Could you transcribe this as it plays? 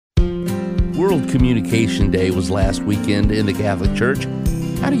World Communication Day was last weekend in the Catholic Church.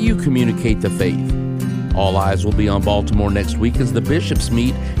 How do you communicate the faith? All eyes will be on Baltimore next week as the bishops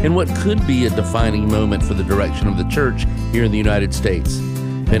meet in what could be a defining moment for the direction of the church here in the United States.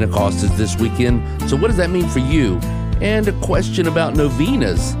 Pentecost is this weekend, so what does that mean for you? And a question about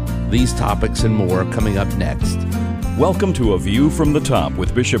novenas. These topics and more coming up next. Welcome to A View from the Top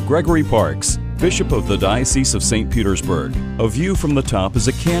with Bishop Gregory Parks, Bishop of the Diocese of St. Petersburg. A View from the Top is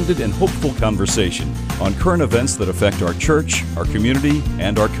a candid and hopeful conversation on current events that affect our church, our community,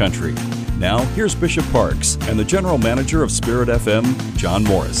 and our country. Now, here's Bishop Parks and the General Manager of Spirit FM, John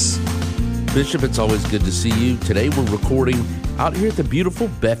Morris. Bishop, it's always good to see you. Today we're recording out here at the beautiful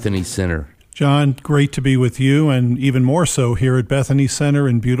Bethany Center. John, great to be with you, and even more so here at Bethany Center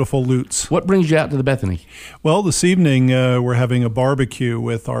in beautiful Lutz. What brings you out to the Bethany? Well, this evening we're having a barbecue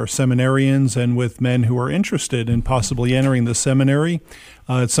with our seminarians and with men who are interested in possibly entering the seminary.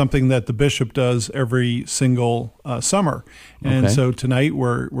 It's something that the bishop does every single summer. And so tonight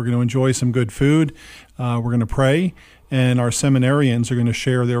we're going to enjoy some good food. We're going to pray. And our seminarians are going to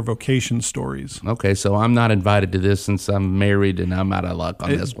share their vocation stories. Okay, so I'm not invited to this since I'm married and I'm out of luck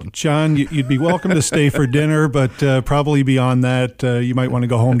on this one. John, you'd be welcome to stay for dinner, but probably beyond that, you might want to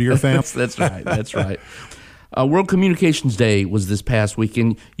go home to your family. That's right. World Communications Day was this past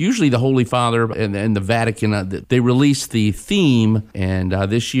weekend. Usually the Holy Father and the Vatican, they release the theme, and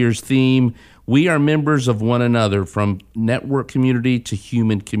this year's theme, we are members of one another from network community to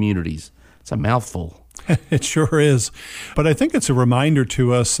human communities. It's a mouthful. It sure is. But I think it's a reminder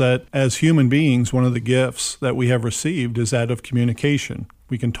to us that as human beings, one of the gifts that we have received is that of communication.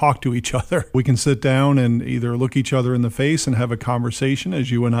 We can talk to each other. We can sit down and either look each other in the face and have a conversation as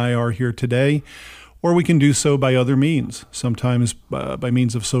you and I are here today, or we can do so by other means, sometimes by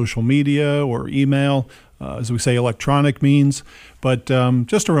means of social media or email, as we say, electronic means. But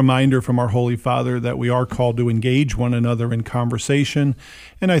just a reminder from our Holy Father that we are called to engage one another in conversation,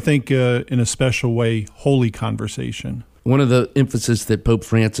 and I think in a special way, holy conversation. One of the emphasis that Pope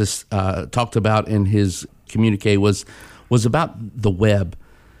Francis talked about in his communique was about the web.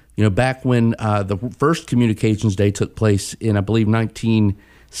 You know, back when the first Communications Day took place in, I believe,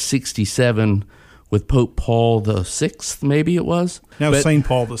 1967, with Pope Paul VI, maybe it was? Now St.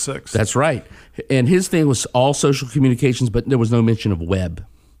 Paul VI. That's right. And his thing was all social communications, but there was no mention of web.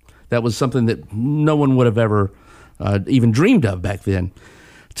 That was something that no one would have ever even dreamed of back then.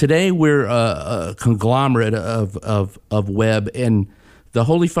 Today, we're a conglomerate of web, and the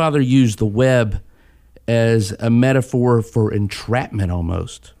Holy Father used the web as a metaphor for entrapment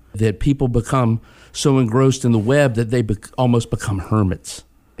almost, that people become so engrossed in the web that they almost become hermits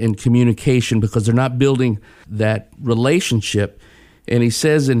in communication because they're not building that relationship. And he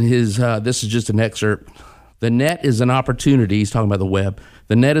says in his, this is just an excerpt, the net is an opportunity, he's talking about the web,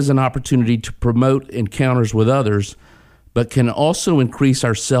 the net is an opportunity to promote encounters with others, but can also increase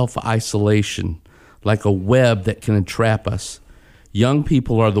our self-isolation, like a web that can entrap us. Young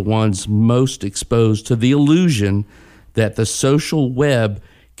people are the ones most exposed to the illusion that the social web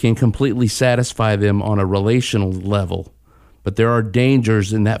can completely satisfy them on a relational level. But there are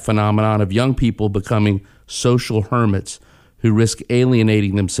dangers in that phenomenon of young people becoming social hermits who risk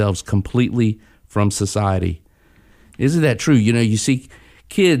alienating themselves completely from society. Isn't that true? You know, you see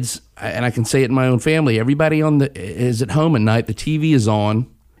kids, and I can say it in my own family, everybody is at home at night, the TV is on,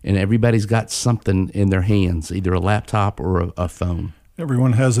 and everybody's got something in their hands, either a laptop or a phone.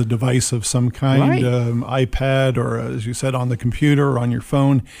 Everyone has a device of some kind, right. iPad, or as you said, on the computer or on your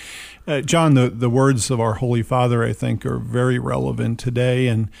phone. John, the words of our Holy Father, I think, are very relevant today.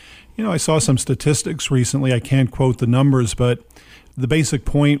 And, you know, I saw some statistics recently. I can't quote the numbers, but the basic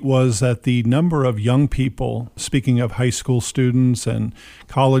point was that the number of young people, speaking of high school students and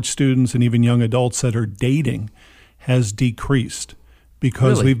college students and even young adults that are dating, has decreased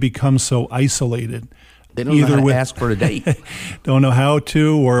because Really? we've become so isolated. They don't know how to ask for a date. Don't know how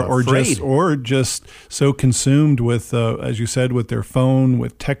to, or afraid. just so consumed with, as you said, with their phone,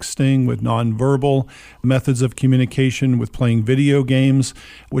 with texting, with nonverbal methods of communication, with playing video games,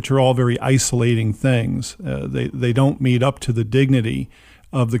 which are all very isolating things. They don't meet up to the dignity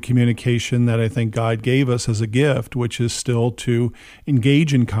of the communication that I think God gave us as a gift, which is still to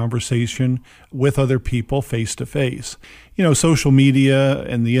engage in conversation with other people face to face. You know, social media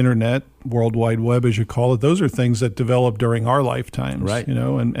and the internet, World Wide Web, as you call it, those are things that developed during our lifetimes, right. You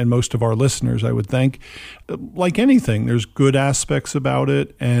know, and most of our listeners, I would think. Like anything, there's good aspects about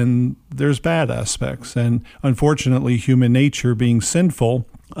it and there's bad aspects. And unfortunately, human nature being sinful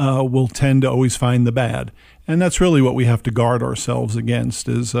will tend to always find the bad. And that's really what we have to guard ourselves against,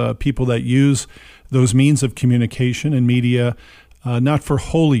 is people that use those means of communication and media not for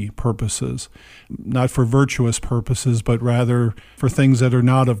holy purposes, not for virtuous purposes, but rather for things that are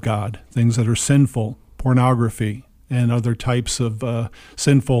not of God, things that are sinful, pornography, and other types of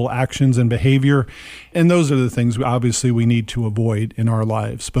sinful actions and behavior. And those are the things obviously we need to avoid in our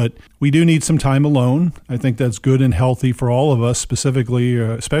lives. But we do need some time alone. I think that's good and healthy for all of us, specifically,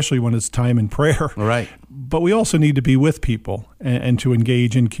 especially when it's time in prayer. All right. But we also need to be with people and to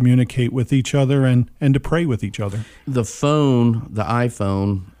engage and communicate with each other and to pray with each other. The phone, the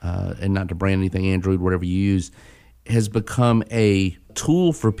iPhone, and not to brand anything, Android, whatever you use, has become a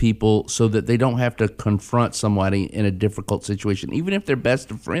tool for people so that they don't have to confront somebody in a difficult situation, even if they're best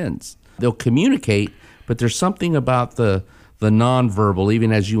of friends. They'll communicate, but there's something about the nonverbal,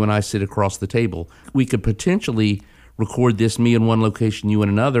 even as you and I sit across the table. We could potentially record this, me in one location, you in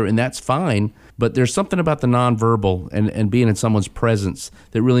another, and that's fine, but there's something about the nonverbal and being in someone's presence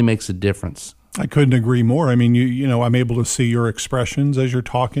that really makes a difference. I couldn't agree more. I mean, you know, I'm able to see your expressions as you're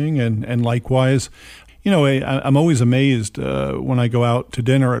talking, and likewise. You know, I'm always amazed when I go out to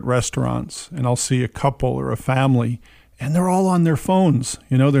dinner at restaurants and I'll see a couple or a family and they're all on their phones.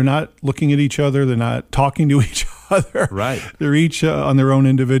 You know, they're not looking at each other. They're not talking to each other. Right. They're each on their own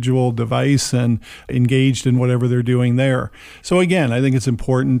individual device and engaged in whatever they're doing there. So again, I think it's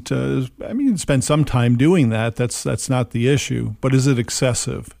important to, spend some time doing that. That's not the issue. But is it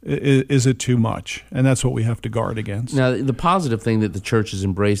excessive? Is it too much? And that's what we have to guard against. Now, the positive thing that the church has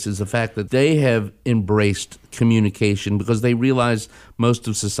embraced is the fact that they have embraced communication because they realize most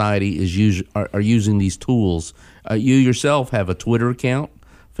of society are using these tools. You yourself have a Twitter account,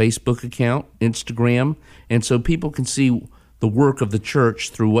 Facebook account, Instagram, and so people can see the work of the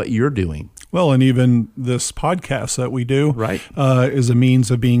church through what you're doing. Well, and even this podcast that we do is a means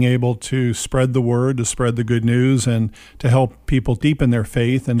of being able to spread the word, to spread the good news, and to help people deepen their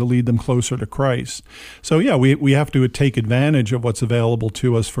faith and to lead them closer to Christ. So, yeah, we have to take advantage of what's available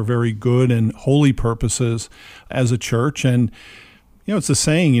to us for very good and holy purposes as a church. And, you know, it's a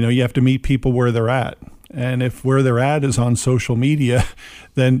saying, you know, you have to meet people where they're at. And if where they're at is on social media,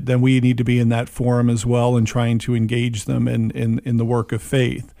 then we need to be in that forum as well and trying to engage them in the work of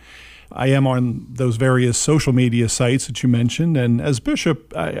faith. I am on those various social media sites that you mentioned, and as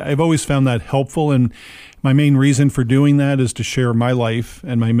bishop, I've always found that helpful, and my main reason for doing that is to share my life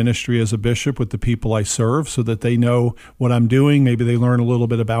and my ministry as a bishop with the people I serve so that they know what I'm doing. Maybe they learn a little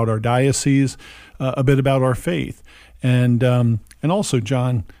bit about our diocese, a bit about our faith. And also,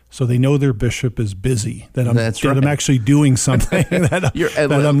 John, so they know their bishop is busy, that I'm actually doing something, that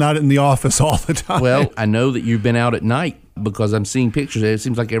I'm not in the office all the time. Well, I know that you've been out at night because I'm seeing pictures. It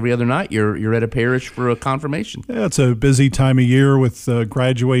seems like every other night you're at a parish for a confirmation. Yeah, it's a busy time of year with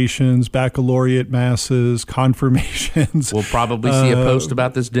graduations, baccalaureate masses, confirmations. We'll probably see a post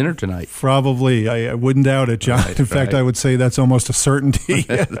about this dinner tonight. Probably. I wouldn't doubt it, John. In fact, I would say that's almost a certainty.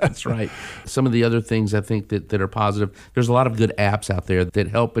 That's right. Some of the other things I think that are positive, there's a lot of good apps out there that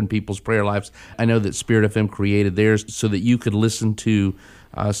help in people's prayer lives. I know that Spirit FM created theirs so that you could listen to,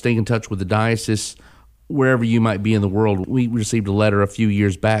 stay in touch with the diocese wherever you might be in the world. We received a letter a few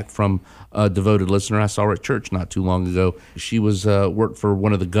years back from a devoted listener. I saw her at church not too long ago. She was worked for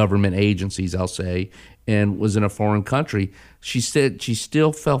one of the government agencies, I'll say, and was in a foreign country. She said she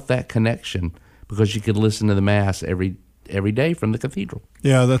still felt that connection because she could listen to the Mass every day from the cathedral.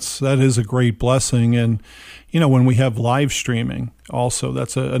 Yeah, that is a great blessing. And, you know, when we have live streaming also,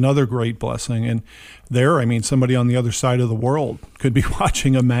 that's another great blessing. And there, somebody on the other side of the world could be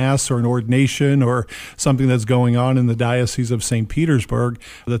watching a Mass or an ordination or something that's going on in the Diocese of St. Petersburg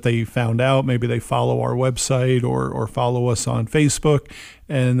that they found out. Maybe they follow our website or follow us on Facebook,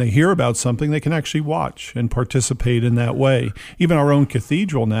 and they hear about something, they can actually watch and participate in that way. Even our own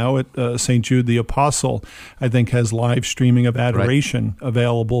cathedral now at St. Jude the Apostle, I think, has live streaming of adoration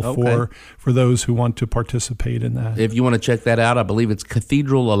available for those who want to participate in that. If you want to check that out, I believe it's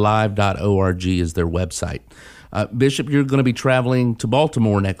cathedralalive.org is their website. Bishop, you're going to be traveling to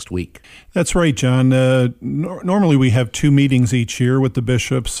Baltimore next week. That's right, John. Normally we have 2 meetings each year with the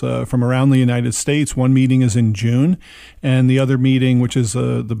bishops from around the United States. One meeting is in June, and the other meeting, which is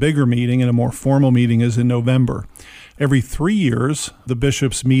the bigger meeting and a more formal meeting, is in November. Every 3 years, the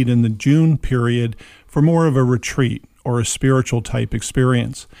bishops meet in the June period for more of a retreat or a spiritual type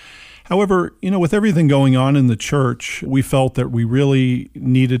experience. However, with everything going on in the church, we felt that we really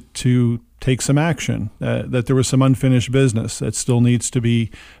needed to take some action, that there was some unfinished business that still needs to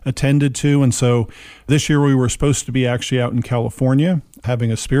be attended to. And so this year we were supposed to be actually out in California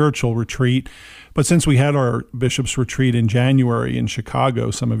having a spiritual retreat. But since we had our bishop's retreat in January in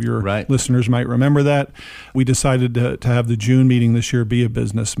Chicago, some of your listeners might remember that, we decided to have the June meeting this year be a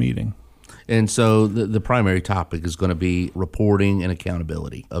business meeting. And so the primary topic is going to be reporting and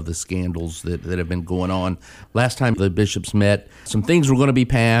accountability of the scandals that have been going on. Last time the bishops met, some things were going to be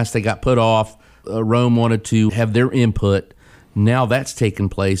passed. They got put off. Rome wanted to have their input. Now that's taken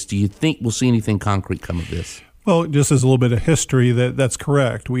place. Do you think we'll see anything concrete come of this? Well, just as a little bit of history, that's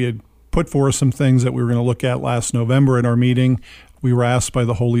correct. We had put forth some things that we were going to look at last November at our meeting. We were asked by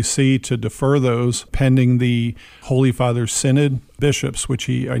the Holy See to defer those pending the Holy Father's Synod bishops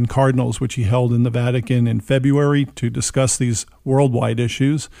and cardinals, which he held in the Vatican in February to discuss these worldwide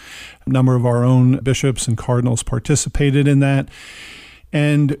issues. A number of our own bishops and cardinals participated in that.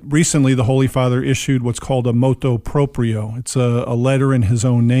 And recently, the Holy Father issued what's called a motu proprio. It's a letter in his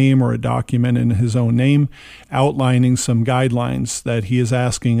own name or a document in his own name outlining some guidelines that he is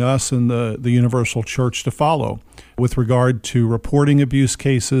asking us and the Universal Church to follow with regard to reporting abuse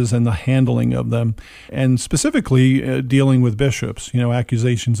cases and the handling of them, and specifically dealing with bishops,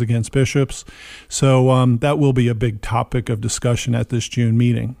 accusations against bishops. So that will be a big topic of discussion at this June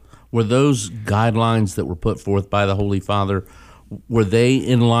meeting. Were those guidelines that were put forth by the Holy Father, were they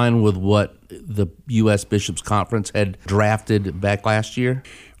in line with what the U.S. Bishops' Conference had drafted back last year?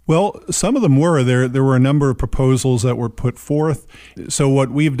 Well, some of them were. There were a number of proposals that were put forth. So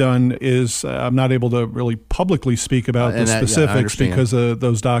what we've done is I'm not able to really publicly speak about the specifics because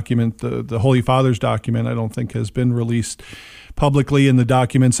those documents, the Holy Father's document, I don't think has been released publicly, in the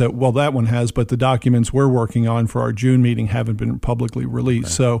documents that one has, but the documents we're working on for our June meeting haven't been publicly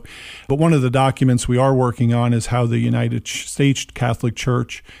released. Okay. But one of the documents we are working on is how the United States Catholic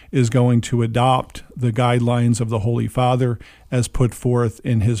Church is going to adopt the guidelines of the Holy Father as put forth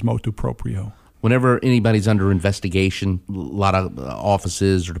in his motu proprio. Whenever anybody's under investigation, a lot of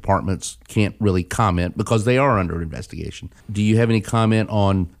offices or departments can't really comment because they are under investigation. Do you have any comment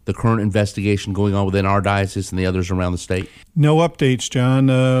on the current investigation going on within our diocese and the others around the state? No updates,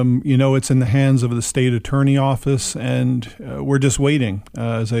 John. It's in the hands of the state attorney office, and we're just waiting.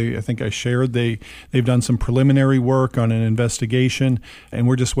 As I think I shared, they've done some preliminary work on an investigation, and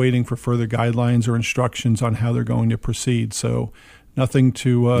we're just waiting for further guidelines or instructions on how they're going to proceed. So nothing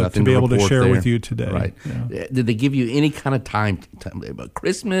to be able to share with you today. Right. Yeah. Did they give you any kind of time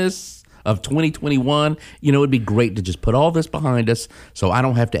Christmas of 2021? It would be great to just put all this behind us so I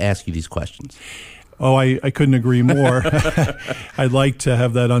don't have to ask you these questions. Oh, I couldn't agree more. I'd like to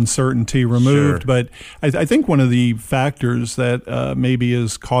have that uncertainty removed. Sure. But I think one of the factors that maybe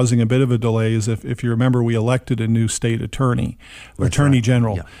is causing a bit of a delay is if you remember, we elected a new state attorney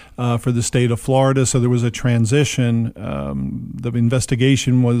general for the state of Florida. So there was a transition. The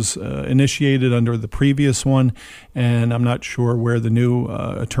investigation was initiated under the previous one, and I'm not sure where the new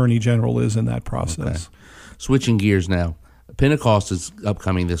attorney general is in that process. Okay. Switching gears now. Pentecost is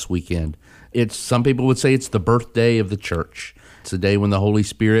upcoming this weekend. Some people would say it's the birthday of the church. It's the day when the Holy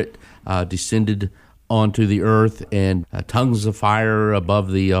Spirit descended onto the earth and tongues of fire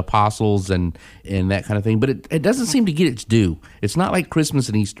above the apostles and that kind of thing. But it doesn't seem to get its due. It's not like Christmas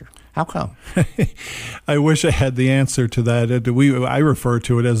and Easter. How come? I wish I had the answer to that. I refer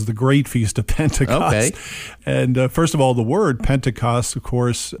to it as the Great Feast of Pentecost. Okay. And first of all, the word Pentecost, of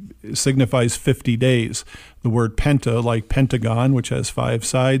course, signifies 50 days. The word penta, like Pentagon, which has 5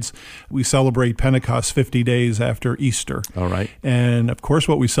 sides, we celebrate Pentecost 50 days after Easter. All right. And of course,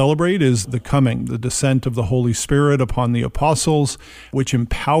 what we celebrate is the descent of the Holy Spirit upon the apostles, which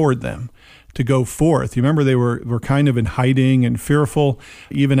empowered them to go forth. You remember they were kind of in hiding and fearful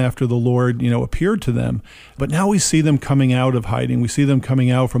even after the Lord, appeared to them. But now we see them coming out of hiding. We see them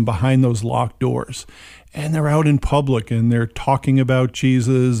coming out from behind those locked doors. And they're out in public and they're talking about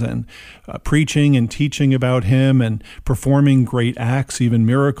Jesus and preaching and teaching about him and performing great acts, even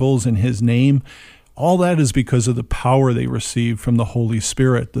miracles in his name. All that is because of the power they received from the Holy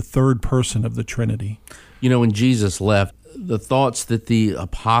Spirit, the third person of the Trinity. When Jesus left, the thoughts that the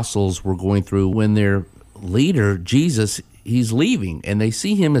apostles were going through when their leader, Jesus, he's leaving, and they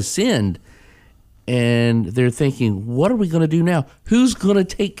see him ascend, and they're thinking, what are we going to do now? Who's going to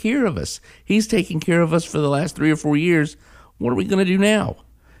take care of us? He's taken care of us for the last 3 or 4 years. What are we going to do now?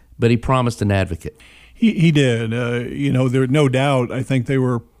 But he promised an advocate. He did. There no doubt, I think they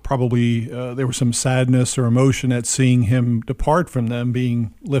were probably, there was some sadness or emotion at seeing him depart from them,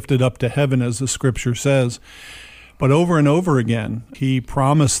 being lifted up to heaven, as the scripture says. But over and over again, he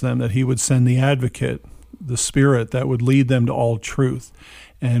promised them that he would send the advocate, the Spirit that would lead them to all truth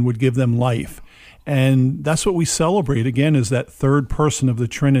and would give them life. And that's what we celebrate, again, is that third person of the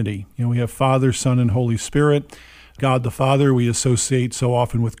Trinity. We have Father, Son, and Holy Spirit God the Father we associate so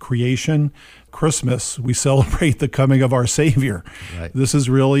often with creation. Christmas, we celebrate the coming of our Savior. Right. This is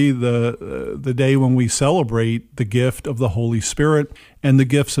really the day when we celebrate the gift of the Holy Spirit and the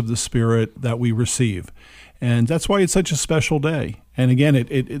gifts of the Spirit that we receive. And that's why it's such a special day. And again,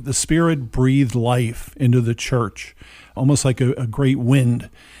 the Spirit breathed life into the church, almost like a great wind,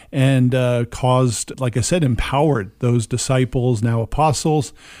 and caused, like I said, empowered those disciples, now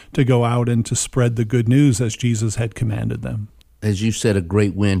apostles, to go out and to spread the good news as Jesus had commanded them. As you said, a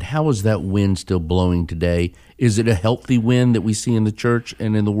great wind. How is that wind still blowing today? Is it a healthy wind that we see in the church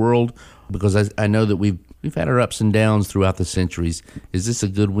and in the world? Because I know that we've had our ups and downs throughout the centuries. Is this a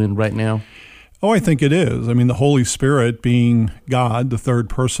good wind right now? Oh, I think it is. I mean, the Holy Spirit, being God, the third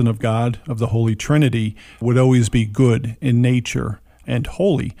person of God, of the Holy Trinity, would always be good in nature and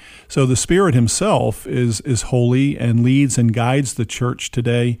holy. So the Spirit himself is holy and leads and guides the church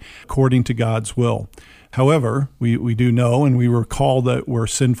today according to God's will. However, we do know and we recall that we're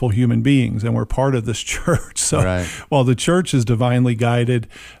sinful human beings and we're part of this church. So right. While the church is divinely guided,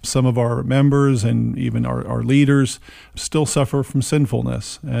 some of our members and even our leaders still suffer from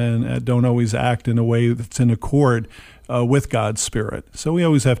sinfulness and don't always act in a way that's in accord with God's Spirit. So we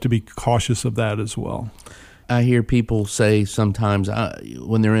always have to be cautious of that as well. I hear people say sometimes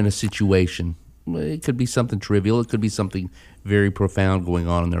when they're in a situation, it could be something trivial, it could be something very profound going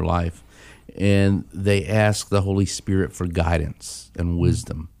on in their life, and they ask the Holy Spirit for guidance and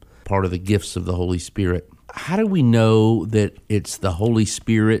wisdom, part of the gifts of the Holy Spirit. How do we know that it's the Holy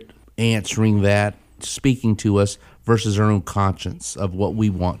Spirit answering that, speaking to us, versus our own conscience of what we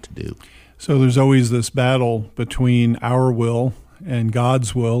want to do? So there's always this battle between our will and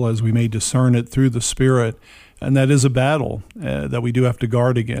God's will as we may discern it through the Spirit. And that is a battle that we do have to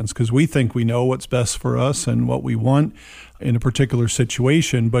guard against because we think we know what's best for us and what we want in a particular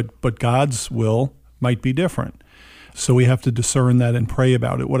situation, but God's will might be different. So we have to discern that and pray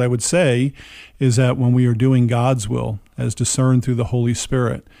about it. What I would say is that when we are doing God's will, as discerned through the Holy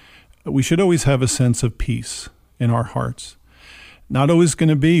Spirit, we should always have a sense of peace in our hearts. Not always going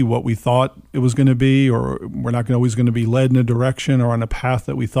to be what we thought it was going to be, or we're not always going to be led in a direction or on a path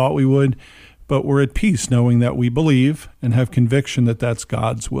that we thought we would, but we're at peace knowing that we believe and have conviction that that's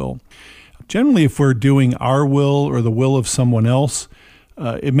God's will. Generally, if we're doing our will or the will of someone else,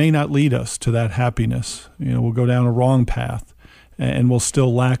 it may not lead us to that happiness. We'll go down a wrong path and we'll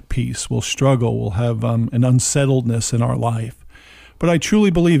still lack peace. We'll struggle. We'll have an unsettledness in our life. But I truly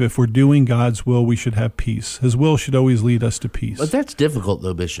believe if we're doing God's will, we should have peace. His will should always lead us to peace. But that's difficult,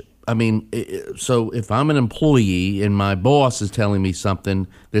 though, Bishop. I mean, so if I'm an employee and my boss is telling me something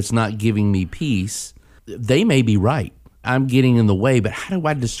that's not giving me peace, they may be right. I'm getting in the way, but how do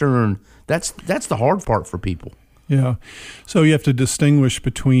I discern? That's the hard part for people. Yeah. So you have to distinguish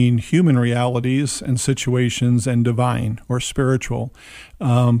between human realities and situations and divine or spiritual.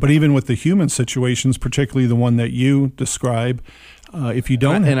 But even with the human situations, particularly the one that you describe, if you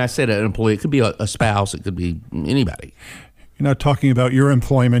don't... And I said an employee, it could be a spouse, it could be anybody. You're not talking about your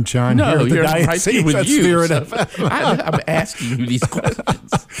employment, John. No, you're right with you. So I'm asking you these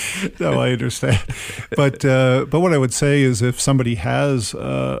questions. No, I understand. But what I would say is if somebody has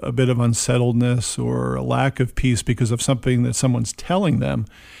a bit of unsettledness or a lack of peace because of something that someone's telling them,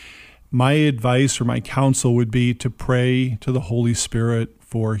 my advice or my counsel would be to pray to the Holy Spirit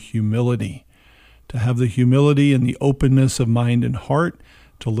for humility, to have the humility and the openness of mind and heart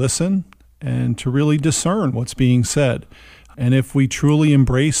to listen and to really discern what's being said. And if we truly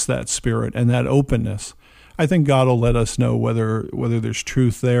embrace that spirit and that openness, I think God will let us know whether there's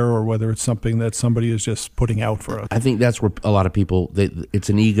truth there or whether it's something that somebody is just putting out for us. I think that's where a lot of people, it's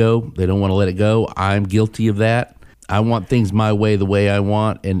an ego. They don't want to let it go. I'm guilty of that. I want things my way, the way I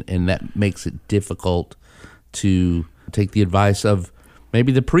want, and that makes it difficult to take the advice of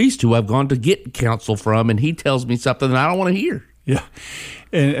maybe the priest who I've gone to get counsel from, and he tells me something that I don't want to hear. Yeah.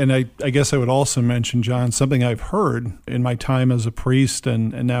 And I guess I would also mention, John, something I've heard in my time as a priest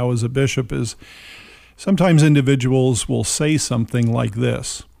and now as a bishop is sometimes individuals will say something like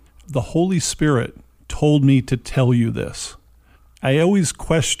this: the Holy Spirit told me to tell you this. I always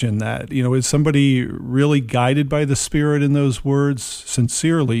question that. Is somebody really guided by the Spirit in those words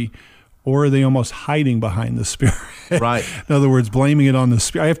sincerely, or are they almost hiding behind the Spirit? Right. In other words, blaming it on the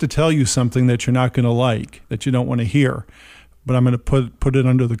Spirit. I have to tell you something that you're not going to like, that you don't want to hear, but I'm going to put it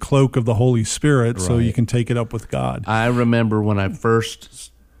under the cloak of the Holy Spirit so you can take it up with God. I remember when I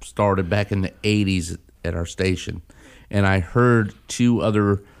first started back in the 80s at our station, and I heard two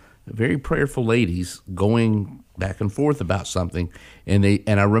other very prayerful ladies going back and forth about something, and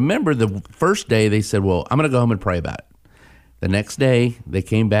I remember the first day they said, well, I'm going to go home and pray about it. The next day they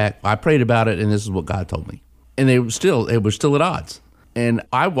came back, I prayed about it, and this is what God told me. And it was still at odds. And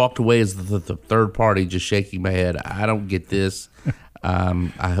I walked away as the third party, just shaking my head. I don't get this.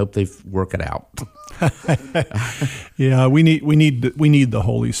 I hope they work it out. Yeah, we need the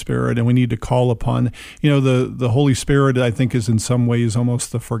Holy Spirit, and we need to call upon. The Holy Spirit, I think, is in some ways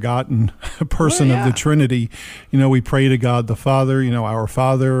almost the forgotten person of the Trinity. We pray to God the Father, our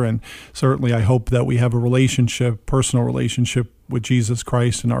Father, and certainly I hope that we have a personal relationship with Jesus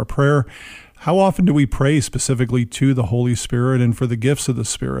Christ in our prayer. How often do we pray specifically to the Holy Spirit and for the gifts of the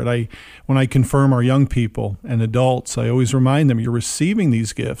Spirit? When I confirm our young people and adults, I always remind them, you're receiving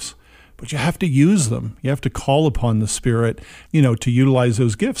these gifts, but you have to use them. You have to call upon the Spirit, to utilize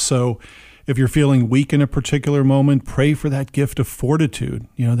those gifts. So if you're feeling weak in a particular moment, pray for that gift of fortitude,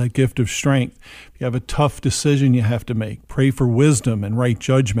 that gift of strength. If you have a tough decision you have to make, pray for wisdom and right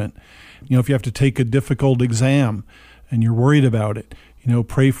judgment. If you have to take a difficult exam and you're worried about it,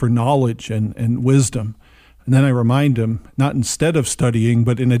 pray for knowledge and wisdom. And then I remind them, not instead of studying,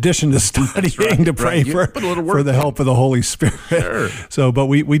 but in addition to studying, to pray for the help of the Holy Spirit. Sure. So, but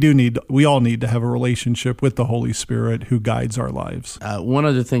we all need to have a relationship with the Holy Spirit who guides our lives. One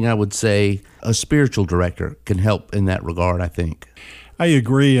other thing I would say, a spiritual director can help in that regard, I think. I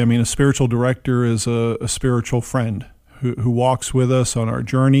agree. I mean, a spiritual director is a spiritual friend who walks with us on our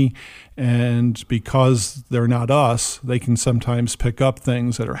journey, and because they're not us, they can sometimes pick up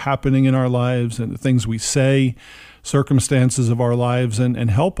things that are happening in our lives and the things we say, circumstances of our lives,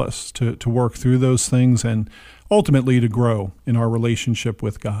 and help us to work through those things and ultimately to grow in our relationship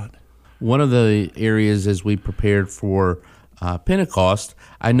with God. One of the areas as we prepared for Pentecost,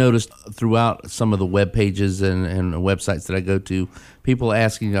 I noticed throughout some of the web pages and websites that I go to, people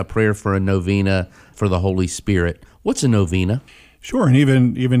asking a prayer for a novena for the Holy Spirit. What's a novena? Sure, and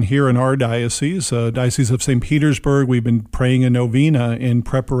even here in our Diocese of St. Petersburg, we've been praying a novena in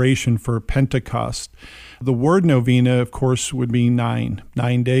preparation for Pentecost. The word novena, of course, would mean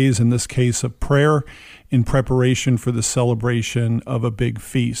 9 days, in this case, of prayer in preparation for the celebration of a big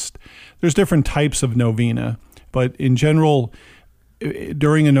feast. There's different types of novena, but in general,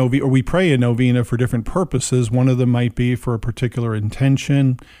 during a novena, or we pray a novena for different purposes. One of them might be for a particular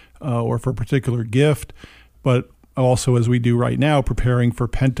intention or for a particular gift, but also, as we do right now, preparing for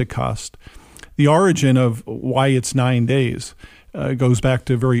Pentecost. The origin of why it's 9 days goes back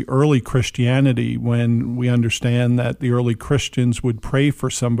to very early Christianity, when we understand that the early Christians would pray for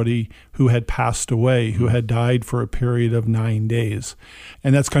somebody who had passed away, who had died for a period of 9 days.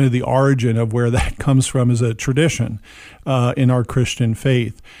 And that's kind of the origin of where that comes from as a tradition in our Christian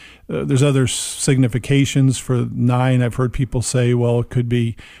faith. There's other significations for 9. I've heard people say, well, it could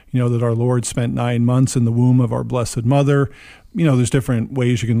be, that our Lord spent 9 months in the womb of our Blessed Mother. There's different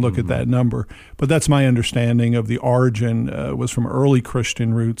ways you can look at that number. But that's my understanding of the origin was from early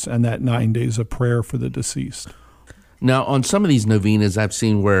Christian roots and that 9 days of prayer for the deceased. Now, on some of these novenas, I've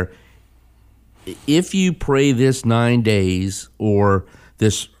seen where if you pray this 9 days or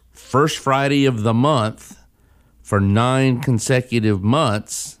this first Friday of the month for 9 consecutive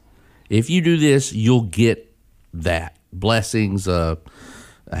months, if you do this, you'll get that. Blessings, in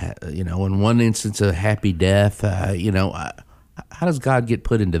one instance, a happy death. How does God get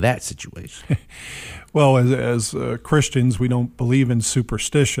put into that situation? Well, as Christians, we don't believe in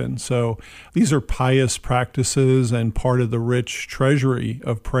superstition. So these are pious practices and part of the rich treasury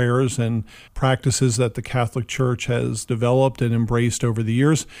of prayers and practices that the Catholic Church has developed and embraced over the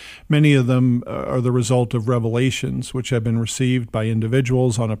years. Many of them are the result of revelations which have been received by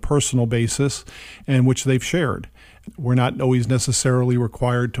individuals on a personal basis and which they've shared. We're not always necessarily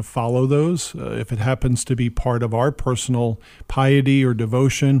required to follow those. If it happens to be part of our personal piety or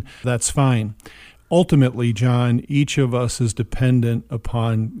devotion, that's fine. Ultimately, John, each of us is dependent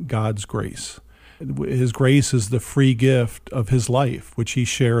upon God's grace. His grace is the free gift of his life, which he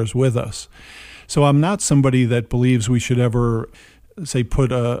shares with us. So I'm not somebody that believes we should ever, say,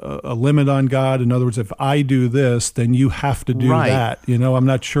 put a limit on God. In other words, if I do this, then you have to do that. I'm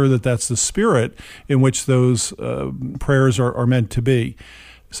not sure that that's the spirit in which those prayers are meant to be.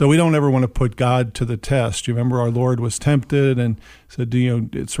 So we don't ever want to put God to the test. You remember our Lord was tempted and said,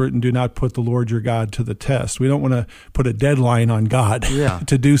 it's written, do not put the Lord your God to the test. We don't want to put a deadline on God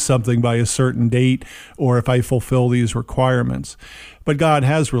to do something by a certain date or if I fulfill these requirements. But God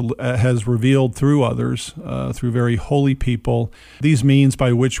has revealed through others, through very holy people, these means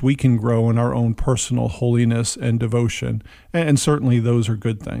by which we can grow in our own personal holiness and devotion. And certainly those are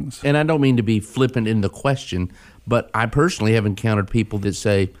good things. And I don't mean to be flippant in the question, but I personally have encountered people that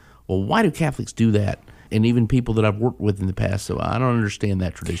say, well, why do Catholics do that? And even people that I've worked with in the past, so I don't understand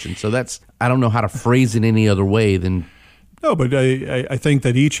that tradition. So I don't know how to phrase it any other way than No, but I think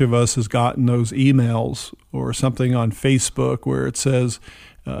that each of us has gotten those emails or something on Facebook where it says,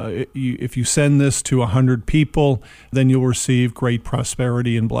 if you send this to 100 people, then you'll receive great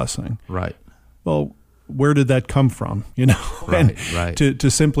prosperity and blessing. Right. Well, where did that come from? Right, and right.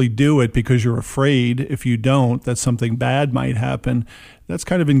 To simply do it because you're afraid if you don't that something bad might happen, that's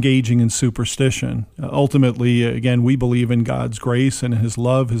kind of engaging in superstition. Ultimately, again, we believe in God's grace and His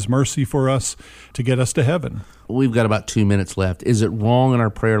love, His mercy for us to get us to heaven. We've got about 2 minutes left. Is it wrong in our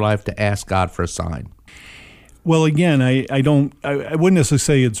prayer life to ask God for a sign? Well, again, I wouldn't necessarily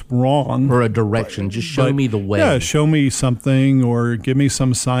say it's wrong. Or a direction. Just show me the way. Yeah, show me something or give me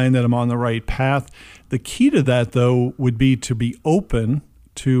some sign that I'm on the right path. The key to that, though, would be to be open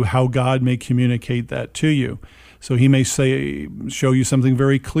to how God may communicate that to you. So He may show you something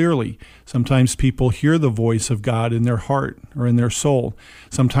very clearly. Sometimes people hear the voice of God in their heart or in their soul.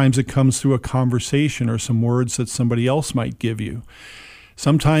 Sometimes it comes through a conversation or some words that somebody else might give you.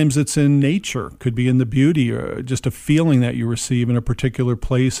 Sometimes it's in nature, could be in the beauty or just a feeling that you receive in a particular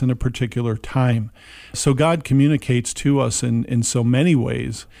place in a particular time. So God communicates to us in so many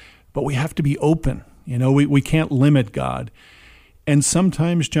ways, but we have to be open. We can't limit God. And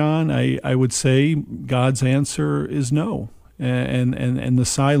sometimes, John, I would say God's answer is no, and the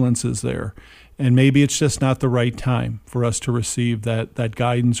silence is there. And maybe it's just not the right time for us to receive that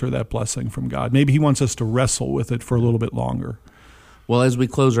guidance or that blessing from God. Maybe He wants us to wrestle with it for a little bit longer. Well, as we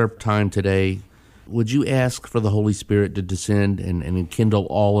close our time today, would you ask for the Holy Spirit to descend and enkindle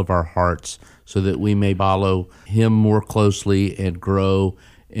all of our hearts so that we may follow Him more closely and grow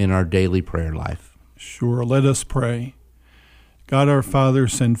in our daily prayer life? Sure. Let us pray. God our Father,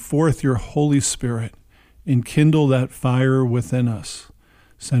 send forth your Holy Spirit. Enkindle that fire within us.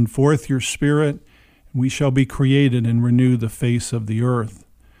 Send forth your Spirit, and we shall be created and renew the face of the earth.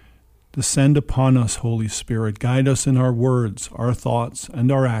 Descend upon us, Holy Spirit. Guide us in our words, our thoughts, and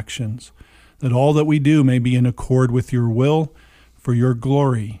our actions, that all that we do may be in accord with your will, for your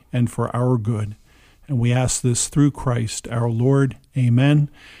glory, and for our good. And we ask this through Christ our Lord. Amen.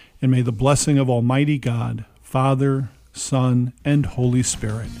 And may the blessing of Almighty God, Father, Son, and Holy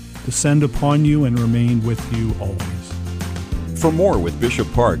Spirit descend upon you and remain with you always. For more with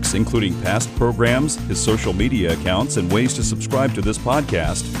Bishop Parks, including past programs, his social media accounts, and ways to subscribe to this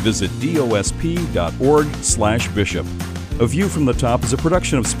podcast, visit dosp.org/bishop. A View from the Top is a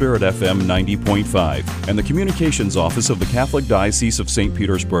production of Spirit FM 90.5 and the Communications Office of the Catholic Diocese of St.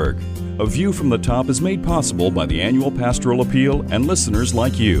 Petersburg. A View from the Top is made possible by the annual Pastoral Appeal and listeners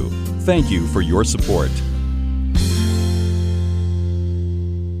like you. Thank you for your support.